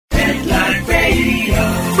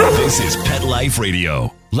This is Pet Life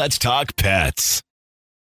Radio. Let's talk pets.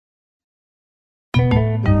 Hey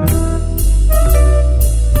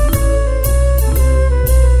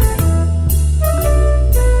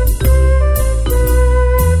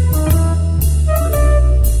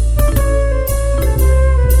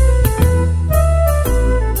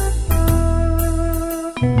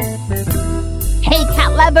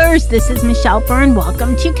cat lovers, this is Michelle Byrne.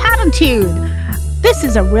 Welcome to Cattitude. This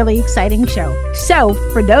is a really exciting show. So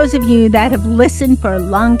for those of you that have listened for a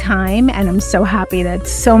long time, and I'm so happy that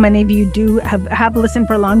so many of you do have listened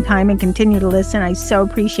for a long time and continue to listen, I so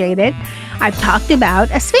appreciate it. I've talked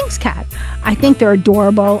about a Sphynx cat. I think they're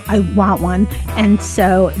adorable. I want one. And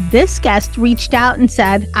so this guest reached out and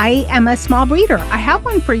said, I am a small breeder. I have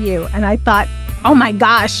one for you. And I thought, oh my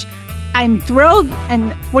gosh, I'm thrilled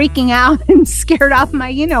and freaking out and scared off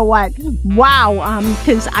my, wow,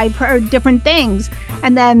 because I've heard different things.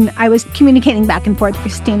 And then I was communicating back and forth with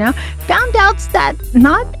Christina, found out that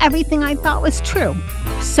not everything I thought was true.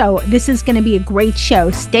 So this is going to be a great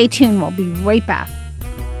show. Stay tuned. We'll be right back.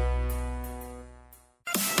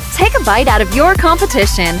 Take a bite out of your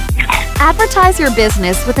competition. Advertise your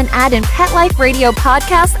business with an ad in Pet Life Radio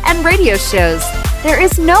podcasts and radio shows. There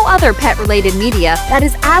is no other pet-related media that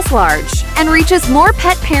is as large and reaches more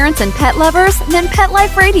pet parents and pet lovers than Pet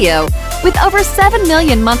Life Radio. With over 7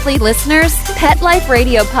 million monthly listeners, Pet Life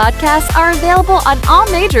Radio podcasts are available on all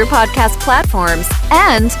major podcast platforms,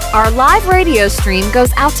 and our live radio stream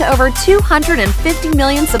goes out to over 250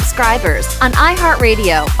 million subscribers on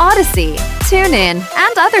iHeartRadio, Odyssey, TuneIn,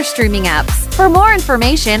 and other streaming apps. For more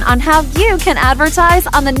information on how you can advertise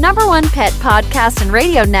on the #1 pet podcast and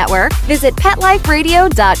radio network, visit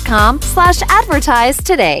PetLifeRadio.com/advertise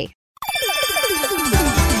today.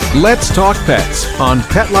 Let's Talk Pets on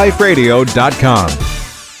PetLifeRadio.com.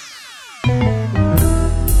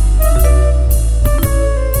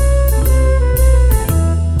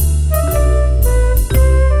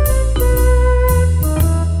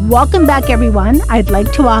 Welcome back, everyone. I'd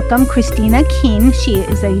like to welcome Christina Keene. She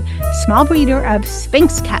is a small breeder of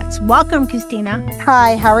Sphynx cats. Welcome, Christina.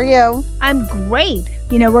 Hi, how are you? I'm great.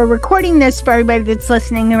 We're recording this for everybody that's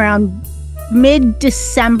listening around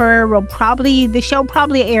mid-December. The show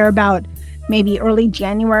probably air about maybe early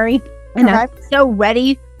January. And I'm so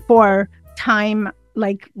ready for time,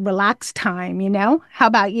 like relaxed time, How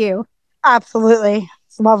about you? Absolutely.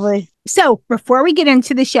 It's lovely. So before we get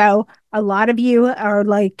into the show, a lot of you are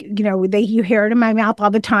like, you hear it in my mouth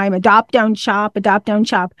all the time, adopt, don't shop, adopt, don't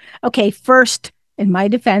shop. Okay, first, in my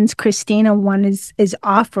defense, Christina is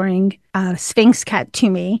offering a Sphynx cat to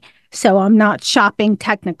me, so I'm not shopping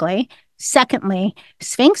technically. Secondly,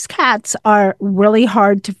 Sphynx cats are really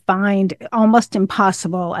hard to find, almost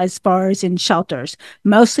impossible as far as in shelters.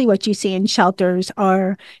 Mostly what you see in shelters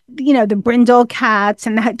are, the brindle cats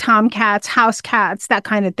and the tomcats, house cats, that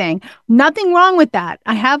kind of thing. Nothing wrong with that.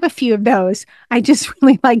 I have a few of those. I just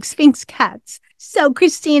really like Sphynx cats. So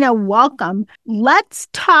Christina, welcome. Let's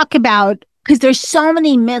talk about, because there's so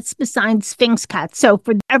many myths besides Sphynx cats. So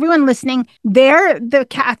for everyone listening, they're the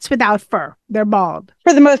cats without fur. They're bald.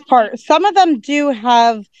 For the most part. Some of them do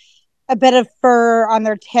have a bit of fur on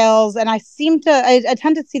their tails. And I tend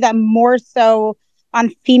to see that more so on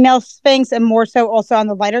female Sphynx and more so also on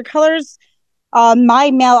the lighter colors. My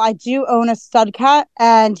male, I do own a stud cat,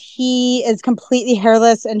 and he is completely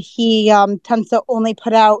hairless, and he tends to only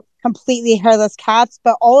put out completely hairless cats.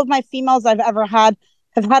 But all of my females I've ever had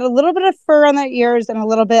have had a little bit of fur on their ears and a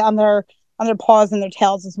little bit on their paws and their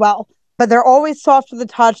tails as well. But they're always soft to the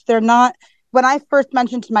touch. They're not. When I first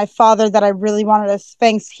mentioned to my father that I really wanted a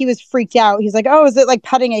Sphynx, he was freaked out. He's like, oh, is it like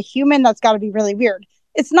petting a human? That's got to be really weird.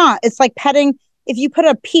 It's not. It's like petting. If you put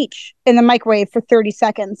a peach in the microwave for 30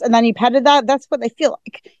 seconds and then you petted that, that's what they feel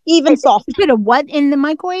like. Even soft. You put a what in the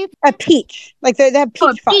microwave? A peach. Like they have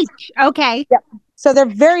peach fuzz. Peach. Okay. Yeah. So they're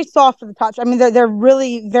very soft to the touch. I mean, they're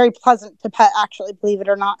really very pleasant to pet, actually, believe it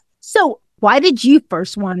or not. So why did you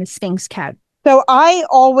first want a Sphynx cat? So I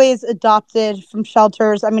always adopted from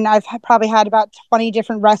shelters. I mean, I've probably had about 20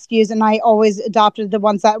 different rescues, and I always adopted the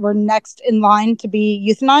ones that were next in line to be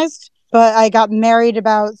euthanized. But I got married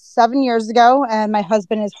about 7 years ago, and my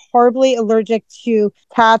husband is horribly allergic to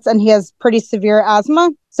cats, and he has pretty severe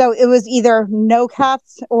asthma. So it was either no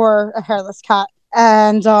cats or a hairless cat.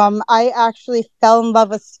 And I actually fell in love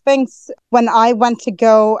with Sphynx when I went to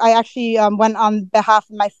go. I actually went on behalf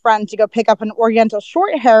of my friend to go pick up an Oriental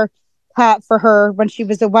short hair cat for her when she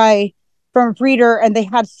was away from a breeder, and they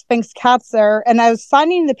had Sphynx cats there. And I was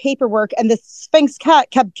signing the paperwork, and this Sphynx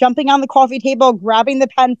cat kept jumping on the coffee table, grabbing the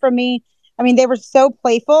pen from me. I mean, they were so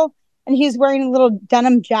playful. And he was wearing a little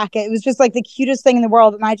denim jacket. It was just like the cutest thing in the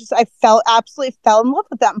world. And I absolutely fell in love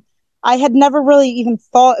with them. I had never really even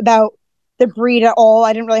thought about the breed at all.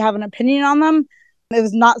 I didn't really have an opinion on them. It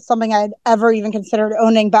was not something I'd ever even considered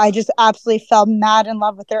owning, but I just absolutely fell mad in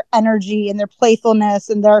love with their energy and their playfulness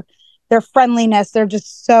and their friendliness. They're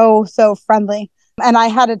just so, so friendly. And I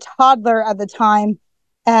had a toddler at the time,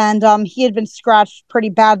 and he had been scratched pretty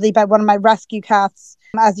badly by one of my rescue cats.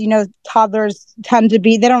 As you know, toddlers tend to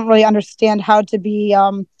be, they don't really understand how to be,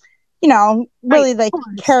 really like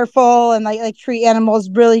careful and like treat animals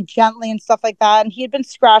really gently and stuff like that. And he had been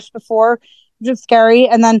scratched before, which was scary.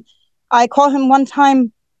 And then I caught him one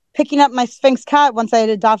time picking up my Sphynx cat once I had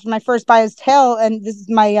adopted my first by his tail. And this is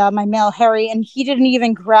my male Harry, and he didn't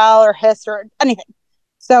even growl or hiss or anything.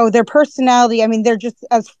 So their personality, I mean, they're just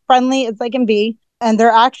as friendly as they can be. And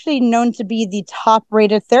they're actually known to be the top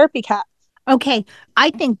rated therapy cat. Okay. I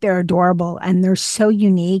think they're adorable and they're so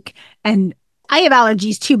unique. And I have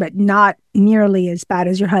allergies too, but not nearly as bad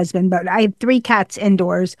as your husband. But I have 3 cats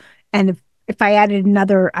indoors. And if I added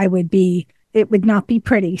another, it would not be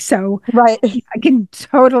pretty. So Right. I can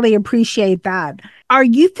totally appreciate that. Are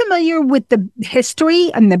you familiar with the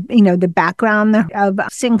history and the background of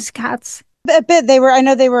Sphynx cats? A bit. I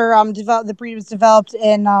know they were developed. The breed was developed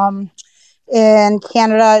in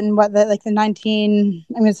Canada in the 19,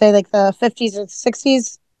 I'm going to say like the 50s or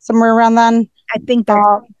 60s, somewhere around then. I think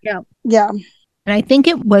that's yeah. Yeah. And I think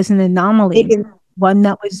it was an anomaly, one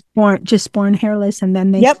that was born hairless, and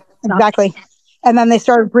then they Yep, exactly. And then they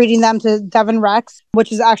started breeding them to Devon Rex,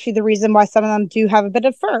 which is actually the reason why some of them do have a bit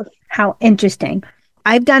of fur. How interesting.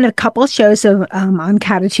 I've done a couple shows of on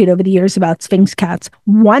Cattitude over the years about Sphynx cats.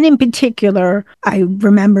 One in particular I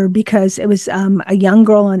remember because it was a young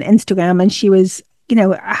girl on Instagram, and she was,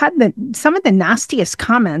 had some of the nastiest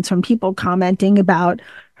comments from people commenting about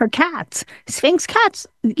her cats. Sphynx cats,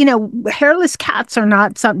 hairless cats are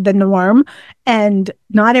not the norm, and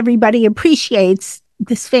not everybody appreciates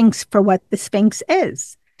the Sphynx for what the Sphynx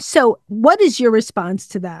is. So what is your response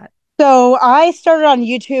to that? So I started on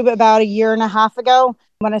YouTube about a year and a half ago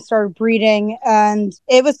when I started breeding, and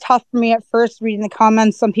it was tough for me at first reading the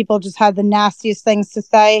comments. Some people just had the nastiest things to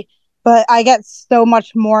say, but I get so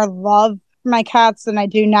much more love for my cats than I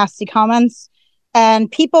do nasty comments.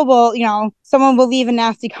 And people will, someone will leave a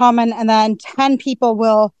nasty comment, and then 10 people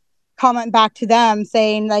will comment back to them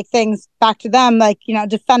saying like things back to them, like,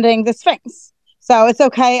 defending the Sphynx. So it's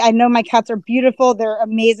okay. I know my cats are beautiful. They're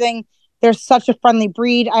amazing. They're such a friendly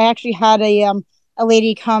breed. I actually had a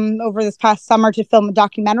lady come over this past summer to film a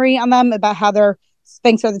documentary on them about how their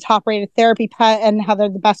Sphynx are the top rated therapy pet and how they're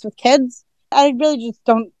the best with kids. I really just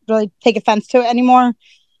don't really take offense to it anymore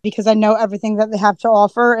because I know everything that they have to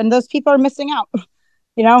offer, and those people are missing out,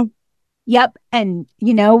 Yep. And,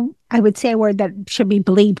 I would say a word that should be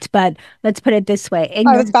bleeped, but let's put it this way.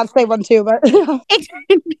 I was about to say one too, but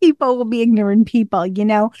ignorant people will be ignorant people,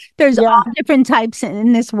 There's all different types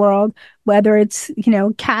in this world, whether it's,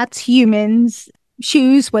 cats, humans,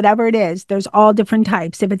 shoes, whatever it is. There's all different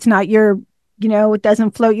types. If it's not your, it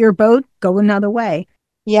doesn't float your boat, go another way.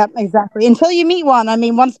 Yep, exactly. Until you meet one. I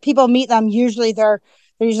mean, once people meet them, usually they're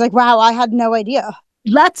usually like, wow, I had no idea.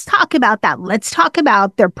 Let's talk about that. Let's talk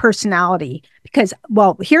about their personality because,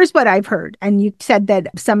 well, here's what I've heard. And you said that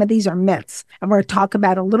some of these are myths, and we're going to talk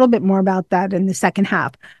about a little bit more about that in the second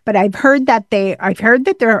half. But I've heard that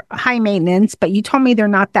they're high maintenance, but you told me they're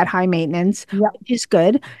not that high maintenance, which is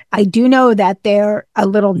good. I do know that they're a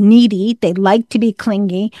little needy. They like to be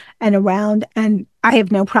clingy and around, and I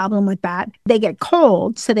have no problem with that. They get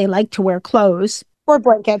cold, so they like to wear clothes. Or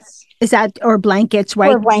blankets. Or blankets,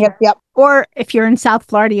 right? Or blankets, yep. Or if you're in South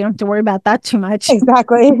Florida, you don't have to worry about that too much.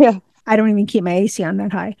 Exactly. Yeah. I don't even keep my AC on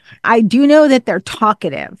that high. I do know that they're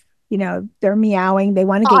talkative. They're meowing. They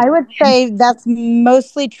want to get. I would say that's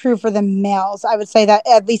mostly true for the males. I would say that,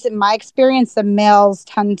 at least in my experience, the males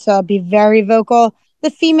tend to be very vocal.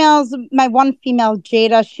 The females, my one female,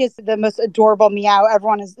 Jada, she has the most adorable meow.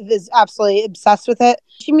 Everyone is absolutely obsessed with it.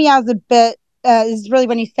 She meows a bit. Is really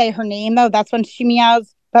when you say her name, though, that's when she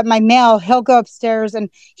meows. But my male, he'll go upstairs, and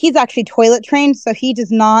he's actually toilet trained. So he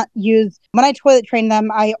does not when I toilet train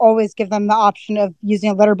them, I always give them the option of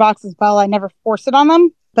using a litter box as well. I never force it on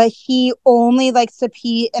them. But he only likes to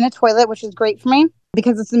pee in a toilet, which is great for me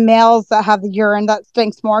because it's the males that have the urine that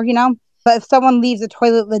stinks more, But if someone leaves a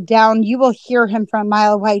toilet lid down, you will hear him from a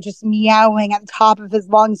mile away just meowing at the top of his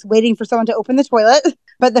lungs, waiting for someone to open the toilet.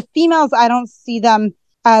 But the females, I don't see them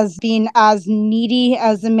as being as needy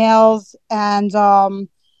as the males, and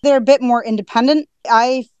they're a bit more independent.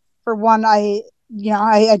 For one, I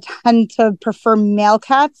I tend to prefer male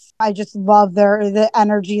cats. I just love the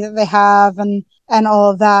energy that they have and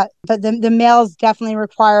all of that. But the males definitely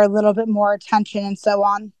require a little bit more attention and so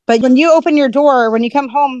on. But when you open your door, when you come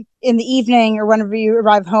home in the evening or whenever you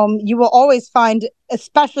arrive home, you will always find,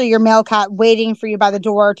 especially your male cat, waiting for you by the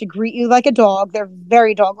door to greet you like a dog. They're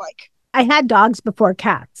very dog-like. I had dogs before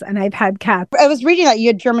cats, and I've had cats. I was reading that you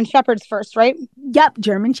had German Shepherds first, right? Yep,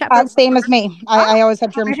 German Shepherds. Same as me. I always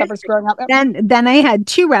had German Shepherds growing up. Then I had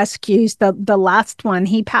 2 rescues. The last one,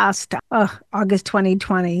 he passed August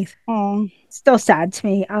 2020. Oh. Still sad to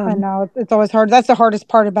me. I know. It's always hard. That's the hardest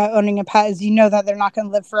part about owning a pet is that they're not going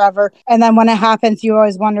to live forever. And then when it happens, you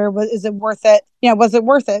always wonder, is it worth it? Was it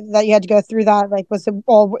worth it that you had to go through that? Like, was it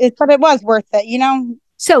all? But it was worth it,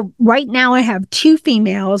 So right now I have 2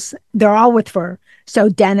 females. They're all with fur. So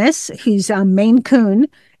Dennis, who's a Maine Coon,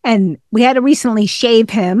 and we had to recently shave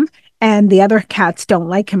him. And the other cats don't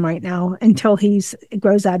like him right now until he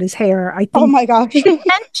grows out his hair. I think. Oh my gosh, the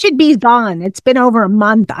scent should be gone. It's been over a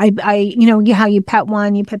month. How you pet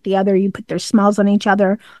one, you pet the other, you put their smells on each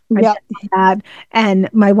other. Yeah. That.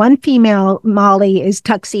 And my one female, Molly, is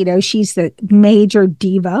Tuxedo. She's the major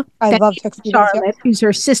diva. I love Tuxedo. Charlotte, who's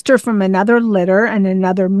her sister from another litter and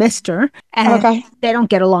another mister. And they don't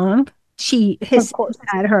get along. She hisses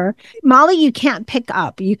at her. Molly, you can't pick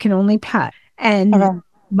up. You can only pet. And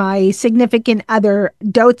my significant other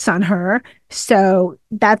dotes on her. So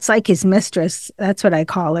that's like his mistress. That's what I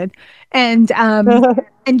call it. And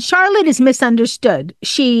and Charlotte is misunderstood.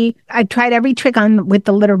 I tried every trick with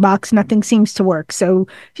the litter box. Nothing seems to work. So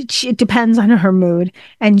it depends on her mood.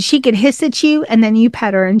 And she could hiss at you and then you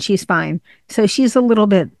pet her and she's fine. So she's a little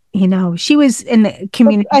bit, she was in the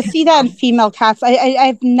community. I see that in female cats.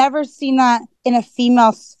 I've never seen that in a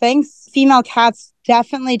female Sphynx. Female cats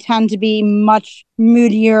definitely tend to be much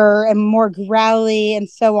moodier and more growly and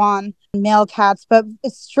so on. Male cats, but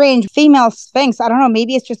it's strange. Female Sphynx, I don't know,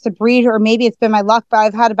 maybe it's just a breed or maybe it's been my luck, but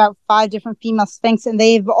I've had about 5 different female Sphynx and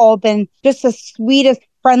they've all been just the sweetest,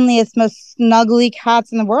 friendliest, most snuggly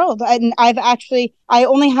cats in the world. And I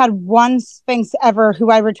only had one Sphynx ever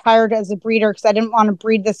who I retired as a breeder because I didn't want to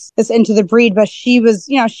breed this into the breed, but she was,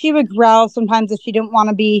 she would growl sometimes if she didn't want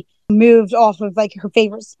to be moved off of like her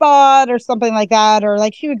favorite spot or something like that, or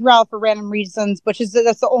like she would growl for random reasons,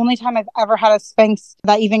 that's the only time I've ever had a Sphynx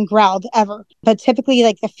that even growled ever. But typically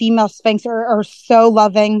like the female Sphynx are so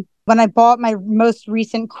loving. When I bought my most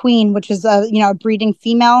recent queen, which is a breeding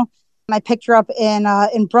female, I picked her up in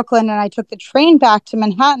Brooklyn and I took the train back to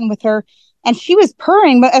Manhattan with her. And she was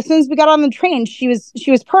purring, but as soon as we got on the train, she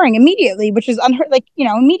was purring immediately, which is unheard. Like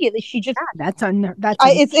immediately she just isn't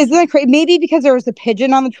that crazy? Maybe because there was a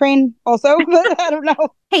pigeon on the train, also. But I don't know.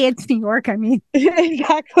 Hey, it's New York. I mean,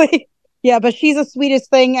 exactly. Yeah, but she's the sweetest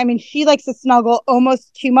thing. I mean, she likes to snuggle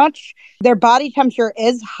almost too much. Their body temperature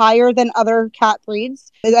is higher than other cat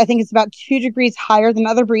breeds. I think it's about 2 degrees higher than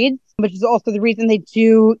other breeds, which is also the reason they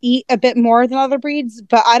do eat a bit more than other breeds.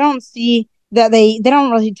 But I don't see that they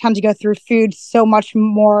don't really tend to go through food so much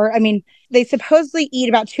more. I mean, they supposedly eat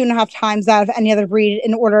about 2.5 times out of any other breed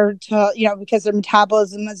in order to, because their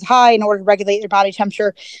metabolism is high in order to regulate their body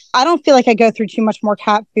temperature. I don't feel like I go through too much more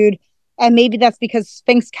cat food. And maybe that's because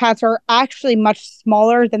Sphynx cats are actually much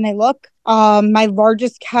smaller than they look. My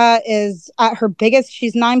largest cat is at her biggest.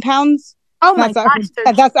 She's 9 pounds. Oh my gosh.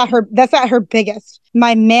 That's at her biggest.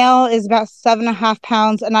 My male is about 7.5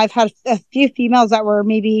 pounds, and I've had a few females that were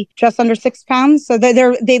maybe just under 6 pounds. So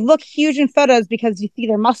they look huge in photos because you see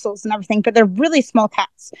their muscles and everything, but they're really small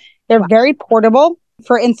cats. They're very portable.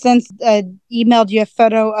 For instance, emailed you a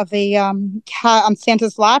photo of a cat on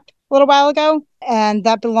Santa's lap a little while ago, and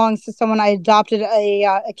that belongs to someone I adopted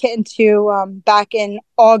a kitten to back in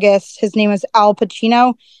August. His name is Al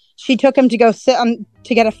Pacino. She took him to go sit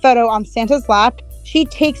to get a photo on Santa's lap. She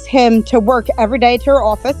takes him to work every day to her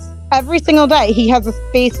office. Every single day, he has a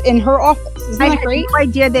space in her office. Isn't that great? I had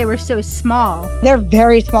no idea they were so small. They're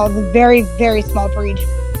very small. They're a very, very small breed.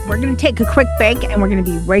 We're going to take a quick break, and we're going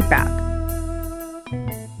to be right back.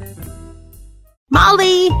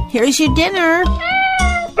 Molly, here's your dinner.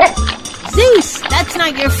 Zeus, that's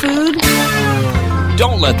not your food.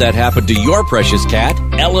 Don't let that happen to your precious cat.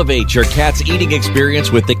 Elevate your cat's eating experience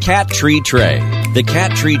with the Cat Tree Tray. The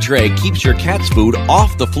Cat Tree Tray keeps your cat's food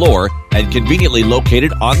off the floor and conveniently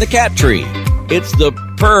located on the cat tree. It's the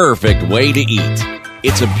perfect way to eat.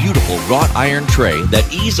 It's a beautiful wrought iron tray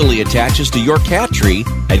that easily attaches to your cat tree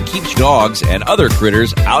and keeps dogs and other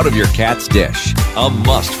critters out of your cat's dish. A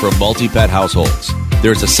must for multi-pet households.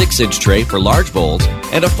 There's a 6-inch tray for large bowls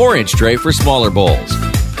and a 4-inch tray for smaller bowls.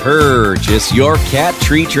 Purchase your Cat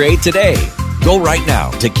Tree Tray today. Go right now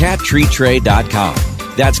to cattreetray.com.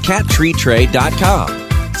 That's cattreetray.com.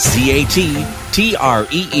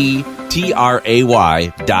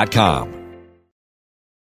 CATTREETRAY.com.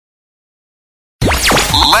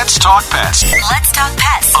 Let's talk pets Let's talk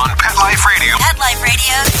pets on Pet Life Radio. Pet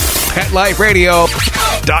Life Radio.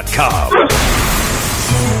 PetLifeRadio.com.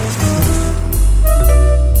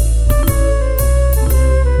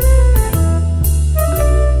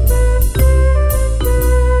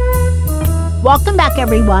 Welcome back,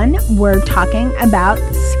 everyone. We're talking about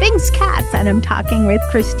Sphynx cats, and I'm talking with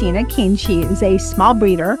Christina Keene. She is a small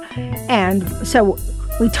breeder. And so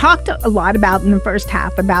we talked a lot about in the first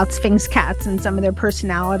half about Sphynx cats and some of their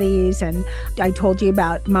personalities. And I told you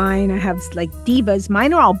about mine. I have like divas.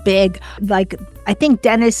 Mine are all big. Like, I think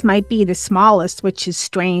Dennis might be the smallest, which is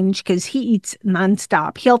strange because he eats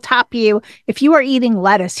nonstop. He'll tap you. If you are eating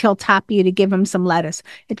lettuce, he'll tap you to give him some lettuce.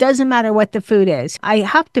 It doesn't matter what the food is. I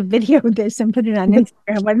have to video this and put it on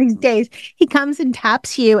Instagram one of these days. He comes and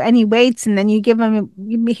taps you and he waits, and then you give him,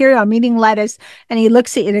 you hear I'm eating lettuce, and he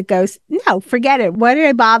looks at you and it goes, no, forget it. Why did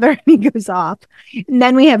I bother? And he goes off. And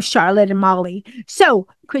then we have Charlotte and Molly. So,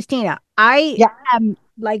 Christina, I am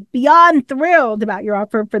like beyond thrilled about your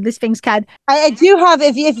offer for the Sphynx cat. I do have,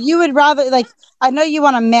 if you would rather, like, I know you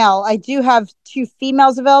want a male. I do have 2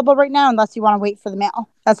 females available right now, unless you want to wait for the male.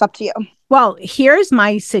 That's up to you. Well, here's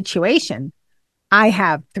my situation. I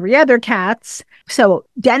have 3 other cats. So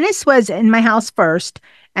Dennis was in my house first,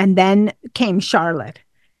 and then came Charlotte.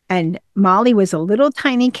 And Molly was a little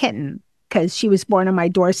tiny kitten because she was born on my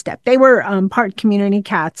doorstep. They were part community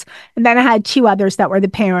cats. And then I had 2 others that were the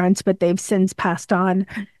parents, but they've since passed on.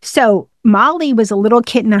 So Molly was a little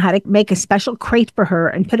kitten. I had to make a special crate for her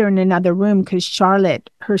and put her in another room because Charlotte,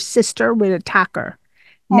 her sister, would attack her.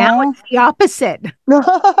 Now it's the opposite.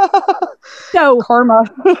 So Karma.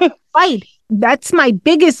 right. That's my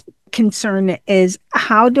biggest concern is,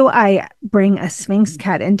 how do I bring a Sphynx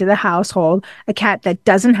cat into the household, a cat that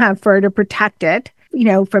doesn't have fur to protect it,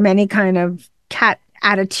 from any kind of cat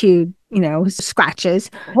attitude, scratches.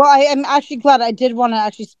 Well, I am actually glad. I did want to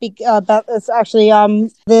actually speak about this. Actually,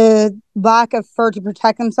 the lack of fur to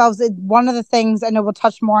protect themselves. One of the things, I know we'll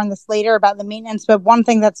touch more on this later about the maintenance, but one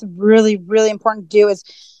thing that's really, really important to do is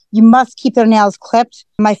you must keep their nails clipped.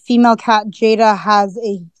 My female cat, Jada, has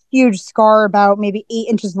a huge scar about maybe 8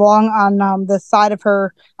 inches long on the side of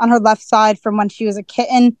her, on her left side from when she was a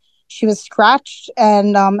kitten. She was scratched,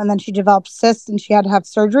 and then she developed cysts and she had to have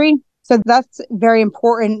surgery. So that's very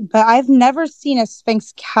important. But I've never seen a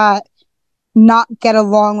Sphynx cat not get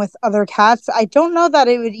along with other cats. I don't know that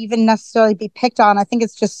it would even necessarily be picked on. I think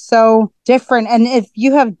it's just so different. And if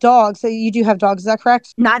you have dogs, so you do have dogs, is that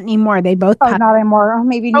correct? Not anymore. They both passed. Not anymore. Oh,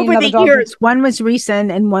 maybe you need over another the dog. years. One was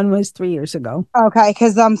recent and one was 3 years ago. Okay,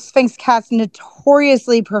 because Sphynx cats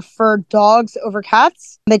notoriously prefer dogs over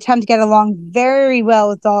cats. They tend to get along very well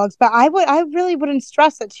with dogs, but I really wouldn't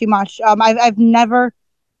stress it too much. I've never,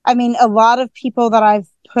 a lot of people that I've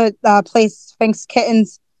placed Sphynx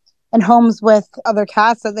kittens in homes with other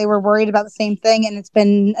cats, that they were worried about the same thing, and it's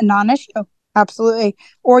been a non-issue. Absolutely.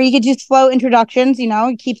 Or you could do slow introductions,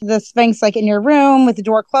 keep the Sphynx like in your room with the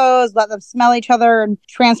door closed, let them smell each other and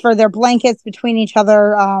transfer their blankets between each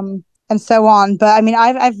other, and so on. But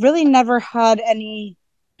I've really never had any,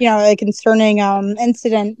 a concerning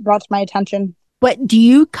incident brought to my attention. But do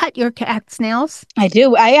you cut your cat's nails? I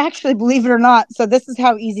do. I actually, believe it or not. So this is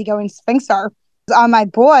how easygoing Sphynx are. On my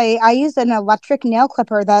boy, I use an electric nail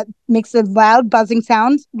clipper that makes a loud buzzing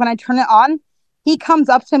sound. When I turn it on, he comes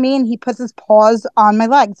up to me and he puts his paws on my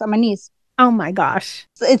legs, on my knees. Oh my gosh.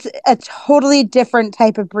 It's a totally different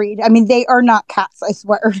type of breed. They are not cats, I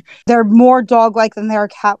swear. They're more dog-like than they are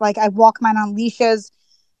cat-like. I walk mine on leashes.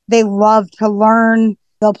 They love to learn.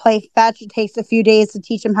 They'll play fetch. It takes a few days to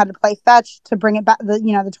teach them how to play fetch, to bring it back,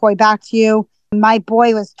 the toy back to you. My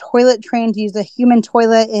boy was toilet trained to use a human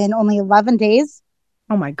toilet in only 11 days.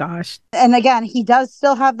 Oh my gosh. And again, he does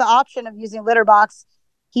still have the option of using a litter box.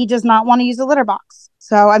 He does not want to use a litter box.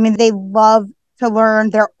 So, they love to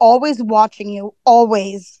learn. They're always watching you,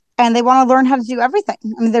 always. And they want to learn how to do everything.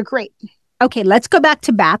 They're great. Okay, let's go back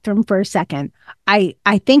to bathroom for a second. I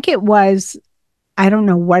think it was, I don't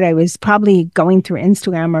know what, I was probably going through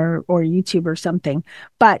Instagram or YouTube or something.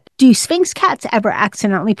 But do Sphynx cats ever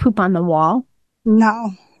accidentally poop on the wall? No,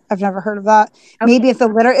 I've never heard of that. Okay. Maybe if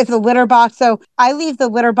the litter box, so I leave the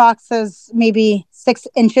litter boxes maybe 6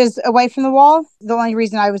 inches away from the wall. The only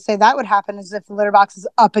reason I would say that would happen is if the litter box is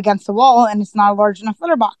up against the wall and it's not a large enough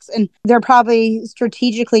litter box. And they're probably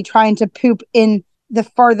strategically trying to poop in the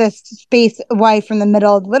farthest space away from the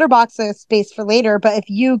middle of the litter box, so space for later. But if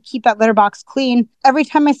you keep that litter box clean, every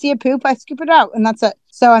time I see a poop, I scoop it out, and that's it.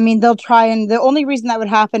 So, I mean, they'll try, and the only reason that would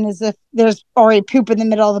happen is if there's already poop in the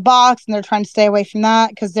middle of the box and they're trying to stay away from that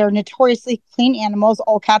because they're notoriously clean animals.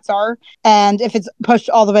 All cats are. And if it's pushed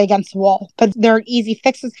all the way against the wall, but there are easy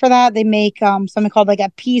fixes for that. They make something called like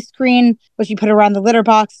a pee screen, which you put around the litter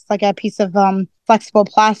box. It's like a piece of flexible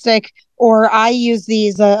plastic. Or I use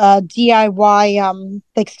these DIY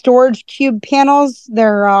like storage cube panels.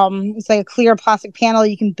 They're it's like a clear plastic panel.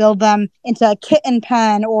 You can build them into a kitten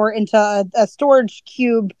pen or into a storage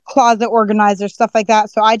cube closet organizer, stuff like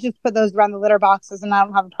that. So I just put those around the litter boxes, and I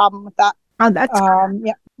don't have a problem with that. Oh, that's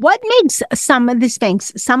yeah. What makes some of the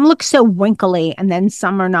Sphynx? Some look so wrinkly, and then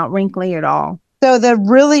some are not wrinkly at all. So the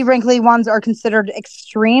really wrinkly ones are considered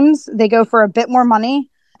extremes. They go for a bit more money.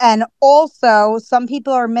 And also, some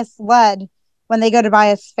people are misled when they go to buy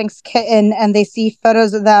a Sphynx kitten and they see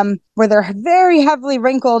photos of them where they're very heavily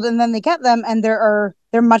wrinkled, and then they get them and they're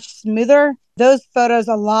much smoother. Those photos,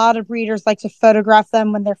 a lot of breeders like to photograph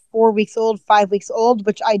them when they're 4 weeks old, 5 weeks old,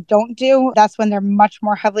 which I don't do. That's when they're much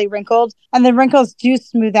more heavily wrinkled, and the wrinkles do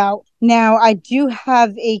smooth out. Now, I do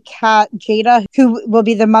have a cat, Jada, who will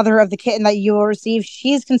be the mother of the kitten that you will receive.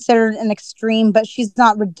 She's considered an extreme, but she's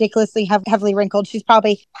not ridiculously heavily wrinkled. She's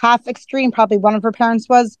probably half extreme, probably one of her parents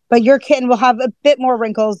was. But your kitten will have a bit more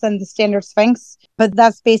wrinkles than the standard Sphynx. But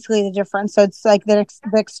that's basically the difference. So it's like the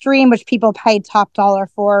extreme, which people pay top dollar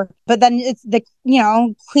for. But then it's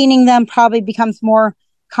cleaning them probably becomes more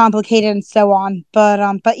complicated and so on. But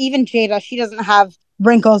even Jada, she doesn't have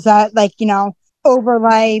wrinkles that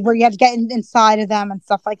overlay where you have to get inside of them and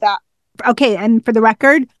stuff like that. Okay, and for the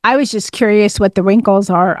record, I was just curious what the wrinkles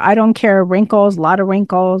are. I don't care. Wrinkles, a lot of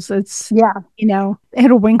wrinkles. It's,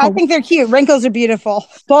 it'll wrinkle. I think they're cute. Wrinkles are beautiful.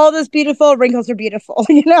 Bald is beautiful. Wrinkles are beautiful.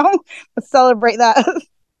 Let's celebrate that.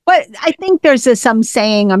 But I think there's some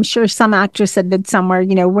saying, I'm sure some actress said that somewhere,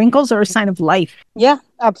 wrinkles are a sign of life. Yeah,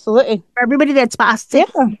 absolutely. For everybody that's plastic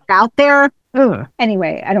out there. Ugh.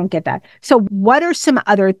 Anyway, I don't get that. So what are some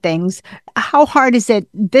other things? How hard is it?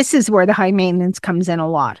 This is where the high maintenance comes in a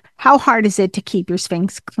lot. How hard is it to keep your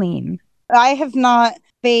Sphynx clean? I have not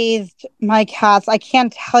bathed my cats. I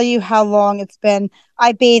can't tell you how long it's been.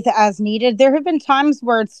 I bathe as needed. There have been times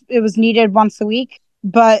where it was needed once a week,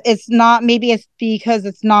 but it's not. Maybe it's because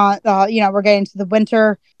it's not, we're getting to the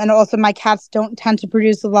winter, and also my cats don't tend to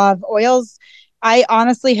produce a lot of oils. I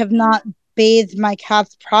honestly have not bathed my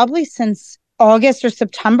cats probably since August or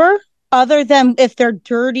September, other than if they're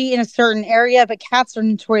dirty in a certain area, but cats are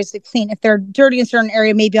notoriously clean. If they're dirty in a certain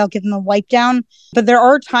area, maybe I'll give them a wipe down. But there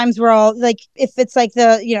are times where I'll, if it's like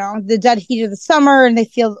the dead heat of the summer and they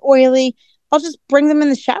feel oily, I'll just bring them in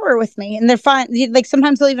the shower with me and they're fine. Like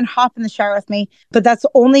sometimes they'll even hop in the shower with me, but that's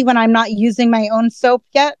only when I'm not using my own soap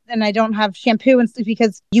yet and I don't have shampoo and stuff,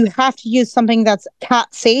 because you have to use something that's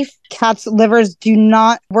cat safe. Cats' livers do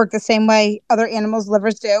not work the same way other animals'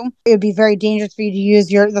 livers do. It would be very dangerous for you to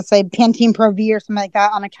use your, let's say, Pantene Pro V or something like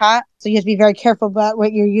that on a cat. So you have to be very careful about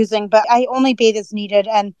what you're using. But I only bathe as needed,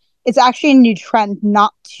 and it's actually a new trend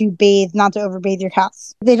not to overbathe your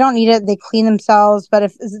cats. They don't need it. They clean themselves. But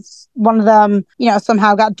if it's one of them,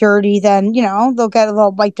 somehow got dirty, then, they'll get a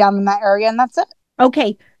little wipe down in that area and that's it.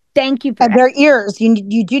 Okay. Thank you for that. Their ears.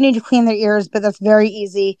 You do need to clean their ears, but that's very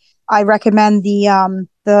easy. I recommend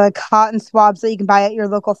the cotton swabs that you can buy at your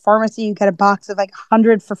local pharmacy. You get a box of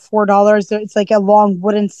 100 for $4. It's like a long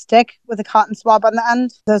wooden stick with a cotton swab on the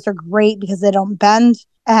end. Those are great because they don't bend.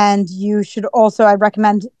 And you should also, I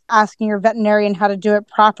recommend asking your veterinarian how to do it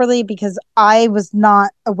properly, because I was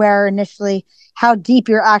not aware initially how deep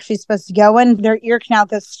you're actually supposed to go in. Their ear canal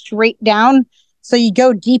goes straight down. So you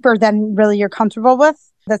go deeper than really you're comfortable with.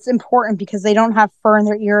 That's important because they don't have fur in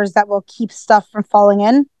their ears that will keep stuff from falling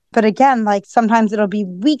in. But again, sometimes it'll be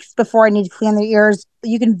weeks before I need to clean their ears.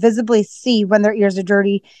 You can visibly see when their ears are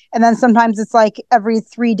dirty. And then sometimes it's every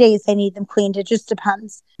 3 days they need them cleaned. It just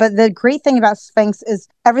depends. But the great thing about Sphynx is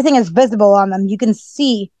everything is visible on them. You can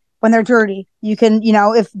see when they're dirty. You can,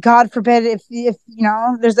 if God forbid, if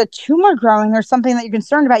there's a tumor growing or something that you're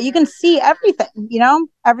concerned about, you can see everything,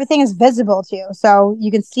 everything is visible to you. So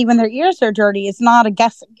you can see when their ears are dirty. It's not a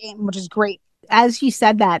guessing game, which is great. As you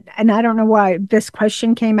said that, and I don't know why this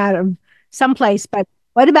question came out of someplace, but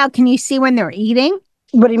what about, can you see when they're eating?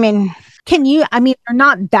 What do you mean? They're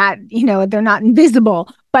not that, they're not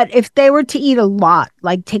invisible, but if they were to eat a lot,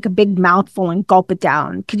 take a big mouthful and gulp it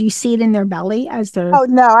down, could you see it in their belly as they're... Oh,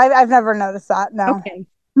 no, I've never noticed that. No. Okay.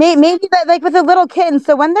 Maybe that, with a little kitten.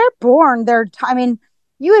 So when they're born,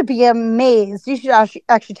 you would be amazed. You should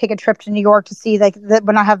actually take a trip to New York to see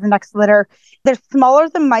when I have the next litter. They're smaller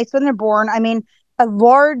than mice when they're born. A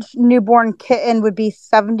large newborn kitten would be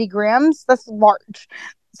 70 grams. That's large.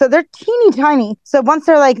 So they're teeny tiny. So once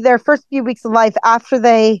they're like their first few weeks of life, after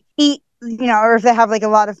they eat, or if they have like a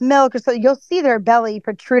lot of milk or so, you'll see their belly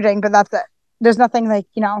protruding, but that's it. There's nothing like,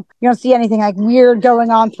 you don't see anything like weird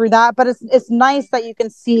going on through that. But it's nice that you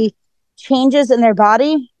can see changes in their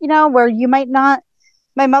body, where you might not.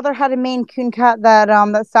 My mother had a Maine Coon cat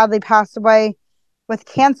that sadly passed away with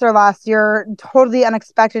cancer last year, totally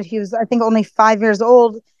unexpected. He was, I think, only 5 years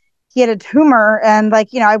old. He had a tumor, and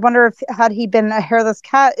I wonder if had he been a hairless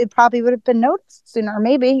cat, it probably would have been noticed sooner,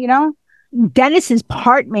 maybe. Dennis is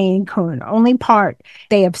part Maine Coon, only part.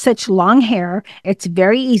 They have such long hair. It's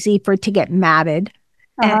very easy for it to get matted.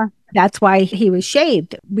 And that's why he was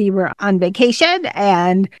shaved. We were on vacation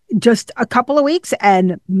and just a couple of weeks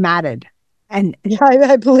and matted. And yeah,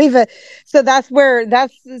 I believe it. So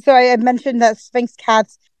so I mentioned that Sphynx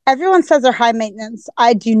cats, everyone says they're high maintenance.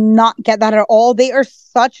 I do not get that at all. They are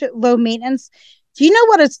such low maintenance. Do you know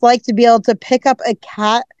what it's like to be able to pick up a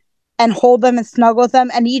cat and hold them and snuggle with them,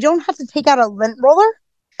 and you don't have to take out a lint roller,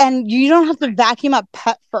 and you don't have to vacuum up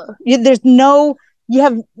pet fur. You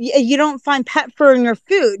don't find pet fur in your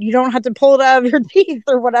food. You don't have to pull it out of your teeth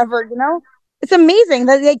or whatever. It's amazing.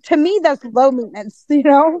 That to me, that's low maintenance.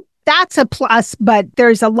 That's a plus, but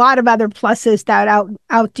there's a lot of other pluses that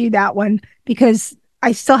outdo that one, because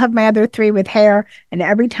I still have my other 3 with hair, and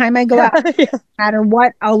every time I go out, no matter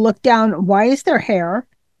what, I'll look down. Why is there hair?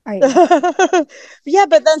 Yeah,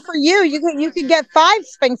 but then for you could get 5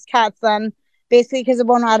 Sphynx cats then, basically, because it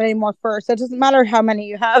won't add any more fur. So it doesn't matter how many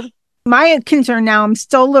you have. My concern now, I'm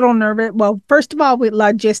still a little nervous. Well, first of all, with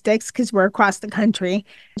logistics, because we're across the country.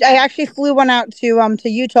 I actually flew one out to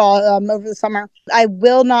Utah over the summer. I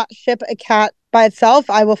will not ship a cat by itself.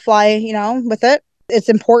 I will fly, with it. It's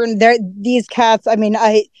important. These cats,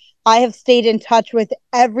 I have stayed in touch with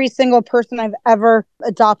every single person I've ever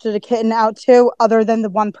adopted a kitten out to, other than the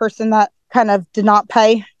one person that kind of did not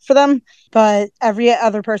pay for them. But every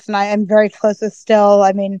other person I am very close with still.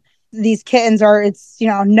 These kittens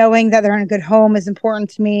knowing that they're in a good home is important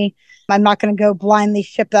to me. I'm not going to go blindly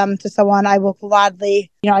ship them to someone. I will gladly,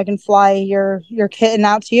 I can fly your kitten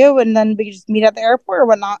out to you, and then we can just meet at the airport or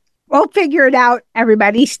whatnot. We'll figure it out,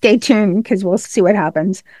 everybody. Stay tuned, because we'll see what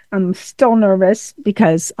happens. I'm still nervous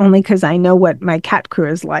because I know what my cat crew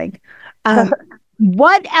is like.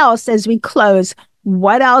 What else, as we close,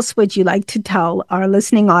 what else would you like to tell our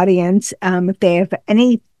listening audience if they have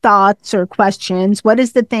any thoughts or questions? What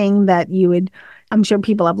is the thing that I'm sure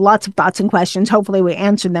people have lots of thoughts and questions. Hopefully we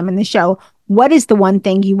answer them in the show. What is the one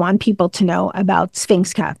thing you want people to know about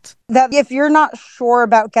Sphynx cats? That if you're not sure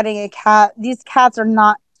about getting a cat, these cats are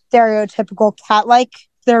not stereotypical cat-like.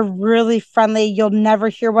 They're really friendly. You'll never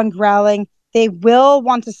hear one growling. They will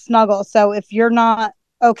want to snuggle. So if you're not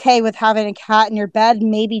okay with having a cat in your bed,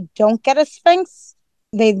 maybe don't get a Sphynx.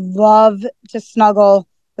 They love to snuggle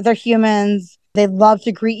with their humans. They love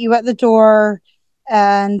to greet you at the door,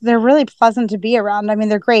 and they're really pleasant to be around.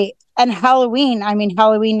 They're great. And Halloween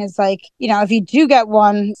is like, if you do get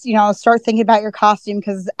one, start thinking about your costume,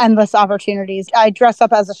 because endless opportunities. I dress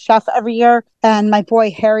up as a chef every year, and my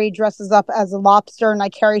boy Harry dresses up as a lobster, and I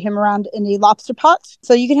carry him around in a lobster pot.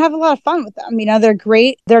 So you can have a lot of fun with them. They're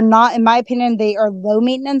great. They're not, in my opinion, they are low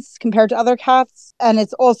maintenance compared to other cats. And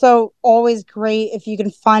it's also always great if you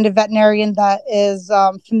can find a veterinarian that is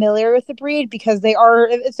familiar with the breed, because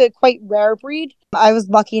it's a quite rare breed. I was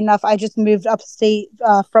lucky enough. I just moved upstate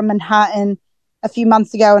from Manhattan a few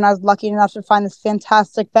months ago, and I was lucky enough to find this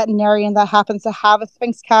fantastic veterinarian that happens to have a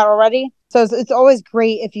Sphynx cat already. So it's always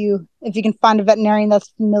great if you can find a veterinarian that's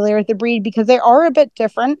familiar with the breed, because they are a bit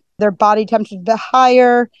different. Their body temperature is a bit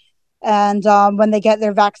higher, and when they get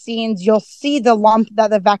their vaccines, you'll see the lump that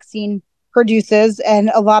the vaccine produces.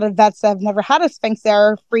 And a lot of vets that have never had a Sphynx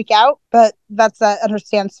there freak out, but vets that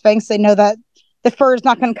understand Sphynx, they know that the fur is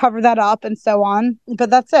not going to cover that up, and so on. But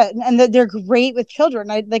that's it. And they're great with children.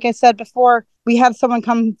 Like I said before, we had someone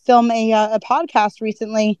come film a podcast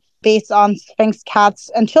recently based on Sphynx cats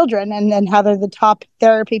and children, and how they're the top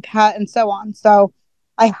therapy pet and so on. So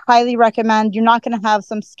I highly recommend. You're not going to have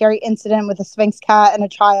some scary incident with a Sphynx cat and a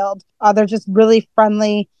child. They're just really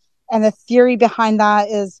friendly. And the theory behind that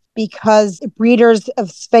is because breeders of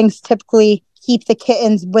Sphynx typically keep the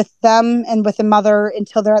kittens with them and with the mother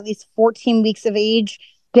until they're at least 14 weeks of age,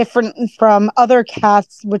 different from other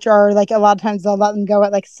cats, which are like, a lot of times they'll let them go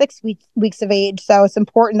at like 6 weeks of age. So it's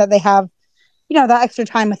important that they have, that extra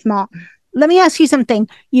time with mom. Let me ask you something.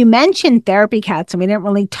 You mentioned therapy cats, and we didn't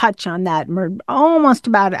really touch on that. We're almost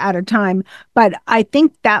about out of time, but I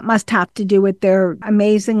think that must have to do with their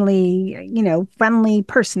amazingly, friendly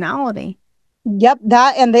personality. Yep,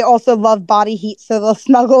 that, and they also love body heat, so they'll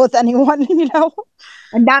snuggle with anyone,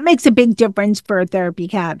 And that makes a big difference for a therapy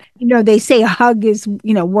cat. They say a hug is,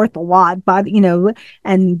 worth a lot, but,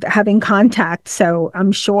 and having contact. So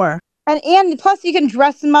I'm sure. And plus you can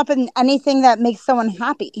dress them up in anything that makes someone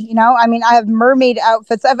happy. I mean, I have mermaid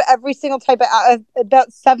outfits. I have every single type of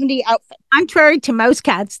about 70 outfits. Contrary to most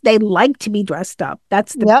cats, they like to be dressed up.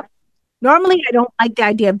 That's the Yep. Normally, I don't like the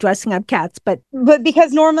idea of dressing up cats, but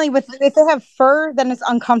because normally if they have fur, then it's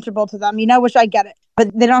uncomfortable to them, which I get it.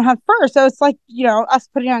 But they don't have fur, so it's like, us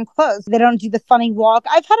putting on clothes. They don't do the funny walk.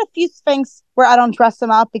 I've had a few Sphynx where I don't dress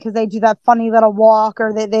them up because they do that funny little walk,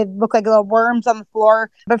 or they look like little worms on the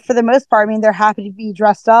floor. But for the most part, I mean, they're happy to be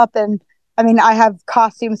dressed up. And I mean, I have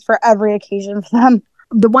costumes for every occasion for them.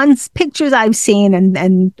 The pictures I've seen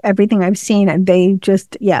and everything I've seen, and they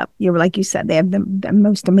just, you're like you said, they have the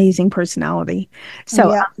most amazing personality.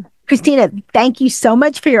 So, Christina, thank you so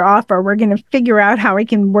much for your offer. We're going to figure out how we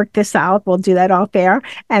can work this out. We'll do that off air.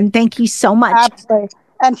 And thank you so much. Absolutely.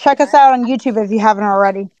 And check us out on YouTube if you haven't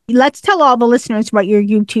already. Let's tell all the listeners about your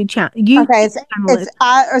YouTube channel. Okay,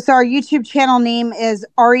 so our YouTube channel name is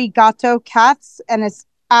Arigato Cats, and it's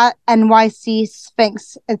at NYC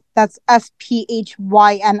Sphynx. That's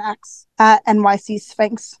SPHYNX at NYC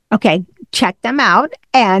Sphynx. Okay, check them out.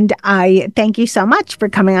 And I thank you so much for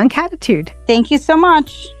coming on Cattitude. Thank you so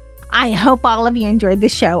much. I hope all of you enjoyed the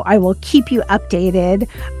show. I will keep you updated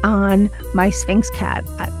on my Sphynx cat.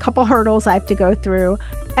 A couple hurdles I have to go through.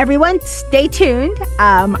 Everyone, stay tuned.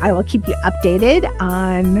 I will keep you updated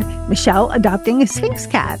on Michelle adopting a Sphynx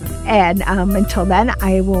cat. And until then,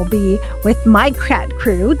 I will be with my cat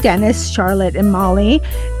crew, Dennis, Charlotte, and Molly,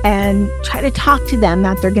 and try to talk to them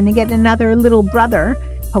that they're going to get another little brother.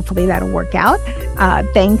 Hopefully that'll work out.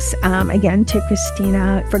 Thanks again to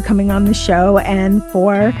Christina for coming on the show and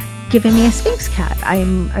for giving me a Sphynx cat.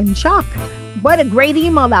 I'm in shock. What a great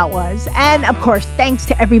email that was. And of course, thanks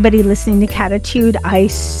to everybody listening to Cattitude. I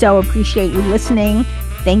so appreciate you listening.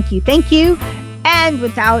 Thank you. Thank you. And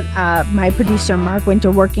without my producer, Mark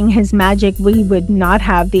Winter, working his magic, we would not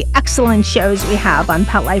have the excellent shows we have on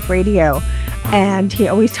Pet Life Radio. And he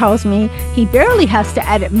always tells me he barely has to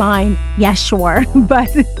edit mine. Yeah, sure. But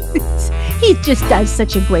he just does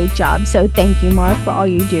such a great job. So thank you, Mark, for all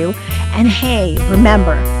you do. And hey,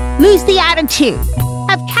 remember, lose the attitude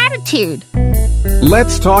of Cattitude.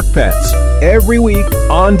 Let's Talk Pets every week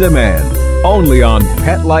on demand, only on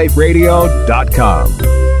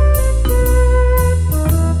PetLifeRadio.com.